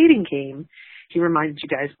on the dating game, he reminded you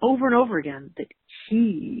guys over and over again that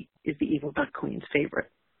he is the Evil Duck Queen's favorite.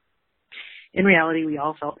 In reality, we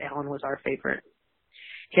all felt Alan was our favorite.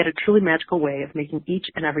 He had a truly magical way of making each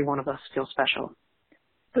and every one of us feel special.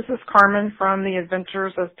 This is Carmen from The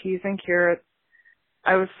Adventures of Peas and Carrots.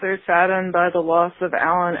 I was so saddened by the loss of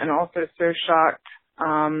Alan and also so shocked.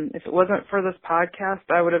 If it wasn't for this podcast,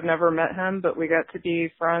 I would have never met him, but we got to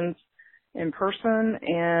be friends in person,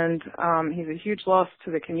 and he's a huge loss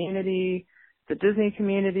to the community, the Disney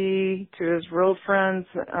community, to his real friends,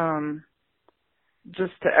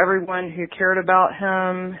 just to everyone who cared about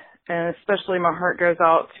him, and especially my heart goes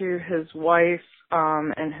out to his wife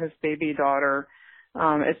and his baby daughter.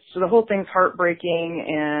 The whole thing's heartbreaking,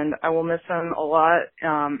 and I will miss him a lot.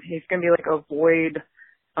 He's going to be like a void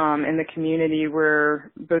in the community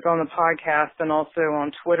where both on the podcast and also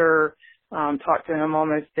on Twitter, talk to him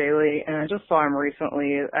almost daily. And I just saw him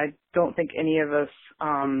recently. I don't think any of us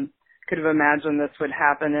could have imagined this would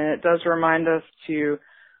happen. And it does remind us to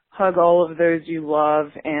hug all of those you love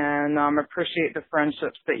and appreciate the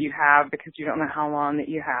friendships that you have, because you don't know how long that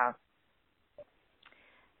you have.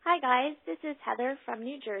 Hi, guys. This is Heather from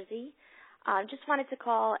New Jersey. Just wanted to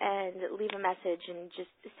call and leave a message and just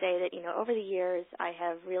say that, over the years, I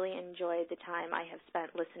have really enjoyed the time I have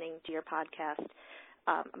spent listening to your podcast.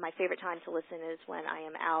 My favorite time to listen is when I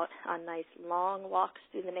am out on nice long walks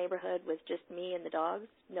through the neighborhood with just me and the dogs,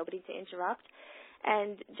 nobody to interrupt.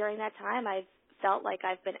 And during that time, I've felt like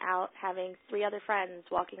I've been out having 3 other friends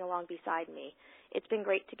walking along beside me. It's been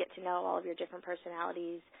great to get to know all of your different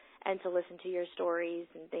personalities and to listen to your stories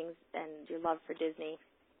and things and your love for Disney.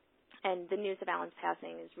 And the news of Alan's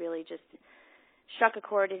passing has really just struck a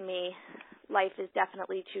chord in me. Life is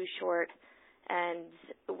definitely too short, and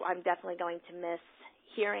I'm definitely going to miss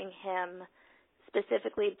hearing him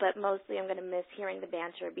specifically, but mostly I'm going to miss hearing the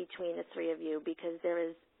banter between the 3 of you, because there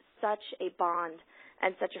is such a bond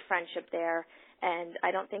and such a friendship there, and I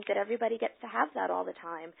don't think that everybody gets to have that all the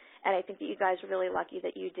time. And I think that you guys were really lucky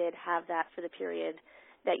that you did have that for the period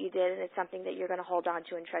that you did, and it's something that you're going to hold on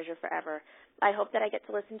to and treasure forever. I hope that I get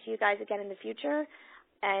to listen to you guys again in the future,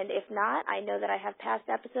 and if not, I know that I have past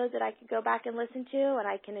episodes that I could go back and listen to, and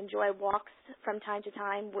I can enjoy walks from time to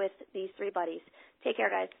time with these 3 buddies. Take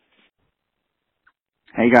care, guys.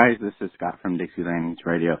 Hey, guys, this is Scott from Dixieland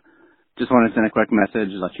Radio. Just wanted to send a quick message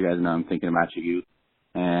to let you guys know I'm thinking about you,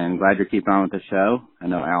 and glad you're keeping on with the show. I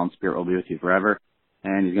know Alan's spirit will be with you forever,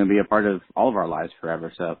 and he's going to be a part of all of our lives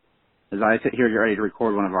forever, so as I sit here ready to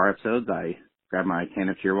record one of our episodes, I grab my can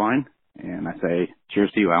of Cheerwine, and I say,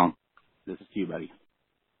 cheers to you, Alan. This is to you, buddy.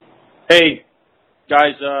 Hey,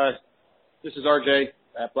 guys, this is RJ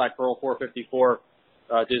at Black Pearl 454,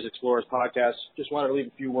 Disney Explorers podcast. Just wanted to leave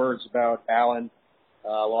a few words about Alan.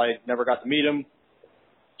 While I never got to meet him,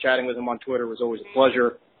 chatting with him on Twitter was always a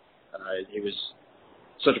pleasure. He was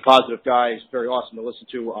such a positive guy. He's very awesome to listen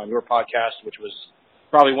to on your podcast, which was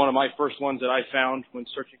probably one of my first ones that I found when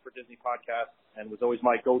searching for Disney podcasts, and was always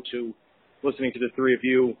my go-to listening to the 3 of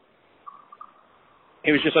you.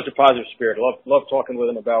 He was just such a positive spirit. Love talking with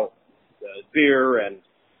him about beer and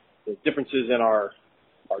the differences in our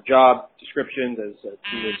job descriptions, as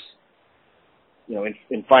he was,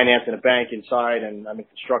 in finance in a bank inside, and I'm in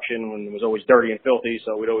construction, when it was always dirty and filthy,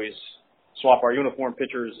 so we'd always swap our uniform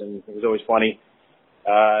pictures, and it was always funny.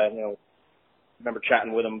 Remember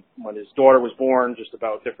chatting with him when his daughter was born, just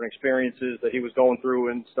about different experiences that he was going through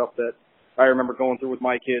and stuff that I remember going through with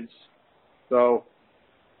my kids. So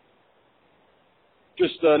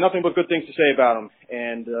just nothing but good things to say about him.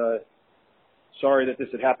 And sorry that this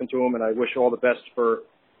had happened to him, and I wish all the best for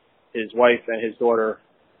his wife and his daughter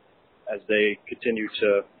as they continue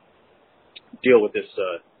to deal with this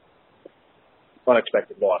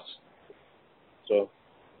unexpected loss. So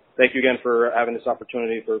thank you again for having this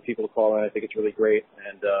opportunity for people to call in. I think it's really great,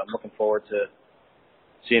 and I'm looking forward to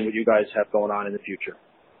seeing what you guys have going on in the future.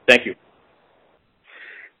 Thank you.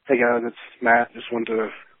 Hey guys, it's Matt. Just wanted to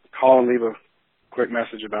call and leave a quick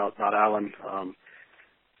message about Alan.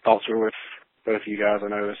 Thoughts are with both of you guys. I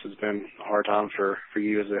know this has been a hard time for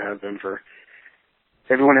you, as it has been for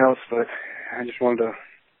everyone else, but I just wanted to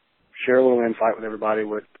share a little insight with everybody.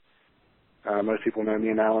 Most people know me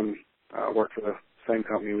and Alan worked for the same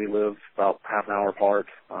company. We live about half an hour apart.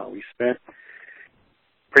 We spent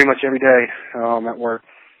pretty much every day at work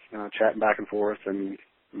chatting back and forth, and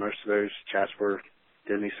most of those chats were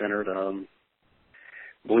Disney-centered.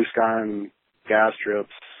 Blue sky and gas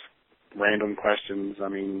trips, random questions. I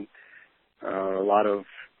mean, a lot of,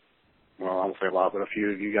 well, I won't say a lot, but a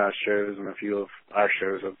few of you guys' shows and a few of our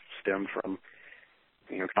shows have stemmed from,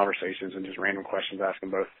 conversations and just random questions asking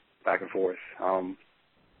both back and forth. I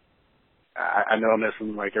know I miss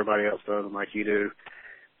him like everybody else does and like you do.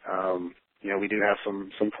 We do have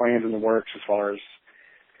some plans in the works as far as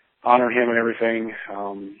honoring him and everything.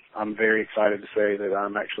 I'm very excited to say that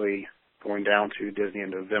I'm actually going down to Disney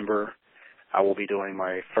in November. I will be doing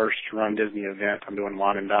my first Run Disney event. I'm doing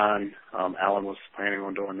Wine and Dine. Alan was planning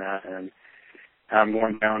on doing that, and I'm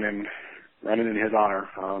going down and running in his honor.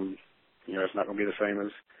 It's not going to be the same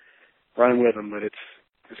as running with him, but it's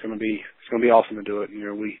going to be awesome to do it.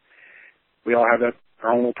 We all have that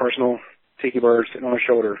our own little personal tiki bird sitting on our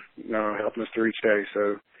shoulder, helping us through each day.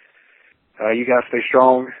 So you guys stay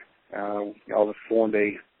strong. Y'all have formed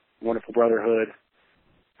a wonderful brotherhood.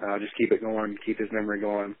 Just keep it going, keep his memory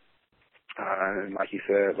going. And like he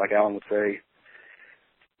said, like Alan would say,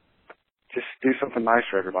 just do something nice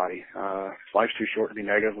for everybody. Life's too short to be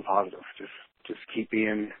negative and positive. Just keep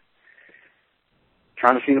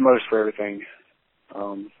trying to see the most for everything.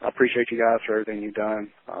 I appreciate you guys for everything you've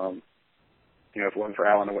done. If it wasn't for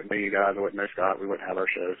Alan, it wouldn't be you guys, it wouldn't know Scott, we wouldn't have our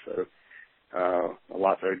show. So a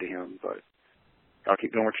lot's owed to him. But y'all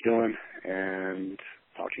keep doing what you're doing, and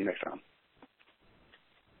talk to you next time.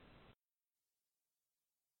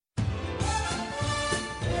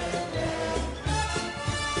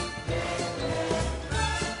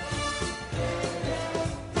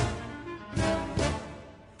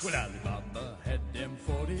 Well, Alibaba had them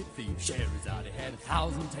 40 thieves, Scheherazade had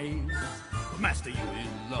 1,000 tales. But Master, you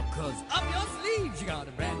in luck, 'cause up your sleeves you got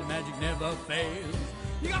a brand of magic never fails.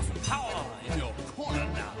 You got some power in your corner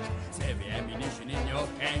now, some heavy ammunition in your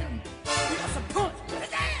can. You got some punch,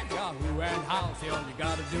 Yahoo and how, say all you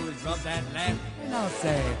gotta do is rub that lamp. And I'll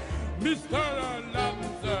say, Mr.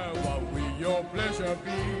 Aladdin, sir, what will your pleasure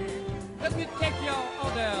be? Let me take your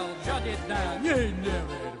order, jot it down. You ain't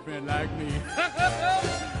never had a friend like me.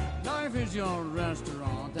 Life is your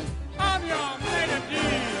restaurant, and I'm your maitre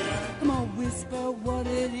d'. Come on, whisper what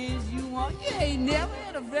it is you want. You ain't never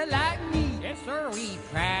had a friend like me. Yes, sir, we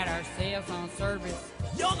pride ourselves on service.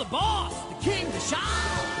 You're the boss, the king, the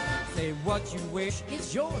shine. Say what you wish,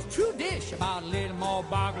 it's yours, true dish. About a little more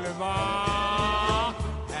baklava.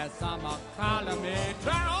 Add some column A,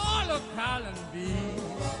 try all of column B.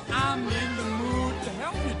 I'm in the mood to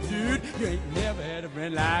help you, dude. You ain't never had a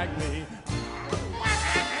friend like me.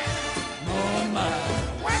 Oh my.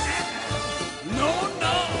 No,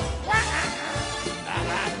 no.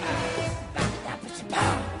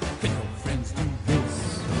 Can your friends do this?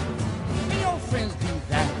 Can your friends do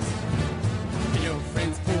that? Can your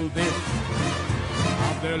friends pull this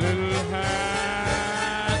off their little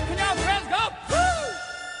hat? Can your friends go, woo?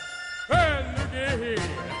 Well, look at here.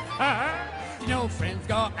 Can your friends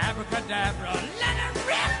go abracadabra, let it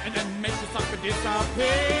rip, and then make the sucker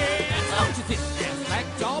disappear? Don't you sit there like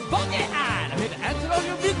your buggy-eyed? I'm here to answer all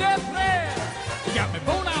your business prayers. You got me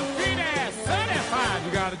bona fide certified.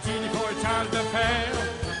 You got a genie for a child to pay.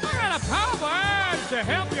 I got a power urge to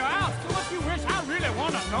help you out. So what you wish I really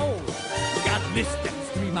want to know. You got a list that's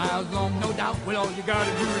 3 miles long, no doubt. Well, all you got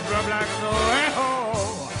to do is rub like so. Hey-ho,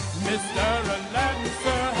 Mr. Aladdin,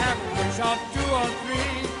 sir, have a wish of 2 or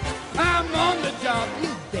 3. I'm on the job, you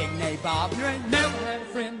big nabob. You ain't never had a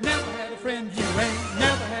friend, never had a friend. You ain't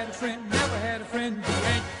never had a friend, never had a friend. You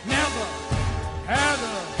ain't never had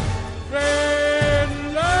a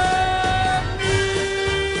friend like me.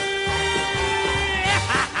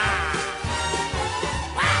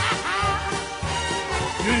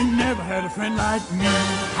 You ain't never had a friend like me.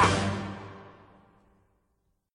 Ha.